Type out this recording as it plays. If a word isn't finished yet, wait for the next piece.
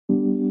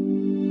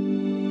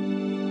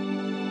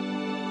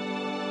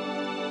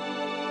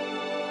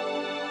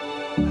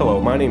Hello,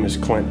 my name is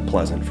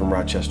Klint from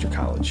Rochester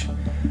College.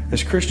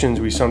 As Christians,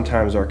 we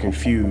sometimes are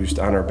confused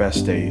on our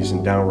best days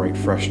and downright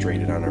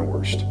frustrated on our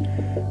worst.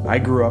 I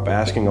grew up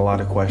asking a lot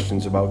of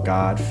questions about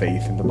God,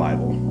 faith, and the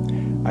Bible.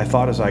 I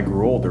thought as I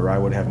grew older I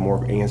would have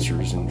more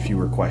answers and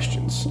fewer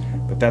questions,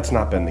 but that's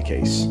not been the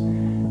case.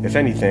 If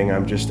anything,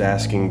 I'm just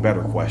asking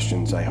better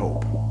questions, I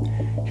hope.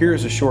 Here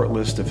is a short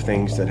list of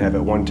things that have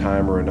at one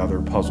time or another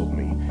puzzled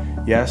me.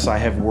 Yes, I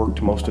have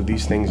worked most of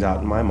these things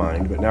out in my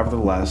mind, but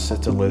nevertheless,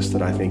 it's a list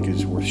that I think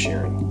is worth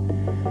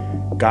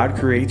sharing. God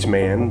creates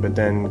man, but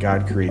then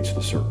God creates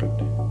the serpent.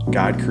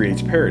 God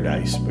creates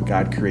paradise, but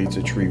God creates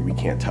a tree we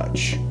can't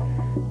touch.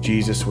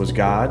 Jesus was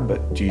God,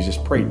 but Jesus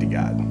prayed to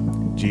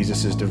God.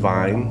 Jesus is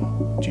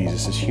divine,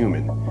 Jesus is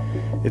human.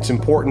 It's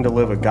important to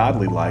live a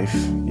godly life,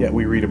 yet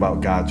we read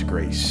about God's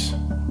grace.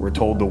 We're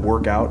told to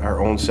work out our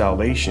own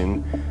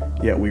salvation,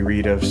 yet we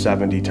read of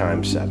 70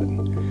 times 7.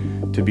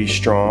 To be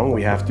strong,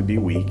 we have to be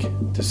weak.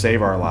 To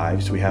save our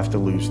lives, we have to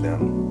lose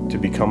them. To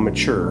become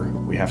mature,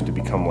 we have to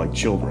become like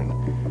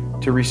children.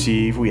 To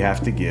receive, we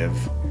have to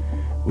give.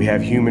 We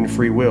have human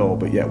free will,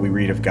 but yet we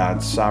read of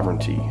God's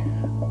sovereignty.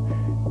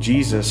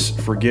 Jesus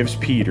forgives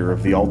Peter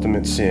of the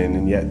ultimate sin,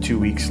 and yet 2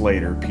 weeks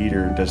later,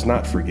 Peter does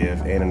not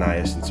forgive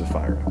Ananias and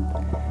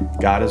Sapphira.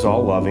 God is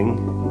all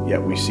loving,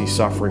 yet we see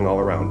suffering all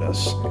around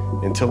us.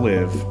 And to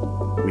live,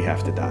 we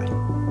have to die.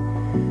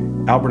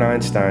 Albert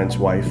Einstein's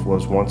wife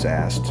was once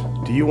asked,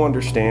 "Do you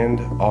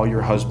understand all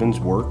your husband's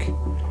work?"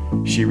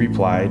 She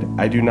replied,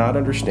 "I do not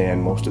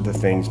understand most of the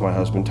things my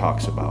husband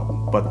talks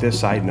about, but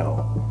this I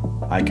know,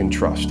 I can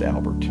trust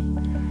Albert."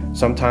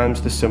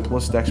 Sometimes the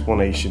simplest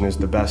explanation is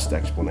the best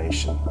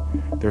explanation.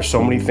 There's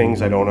so many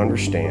things I don't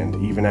understand,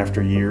 even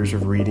after years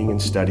of reading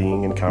and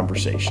studying and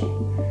conversation.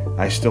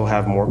 I still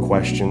have more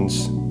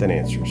questions than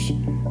answers,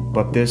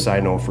 but this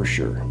I know for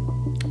sure,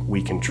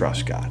 we can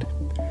trust God.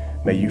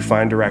 May you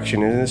find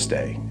direction in this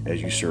day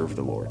as you serve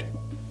the Lord.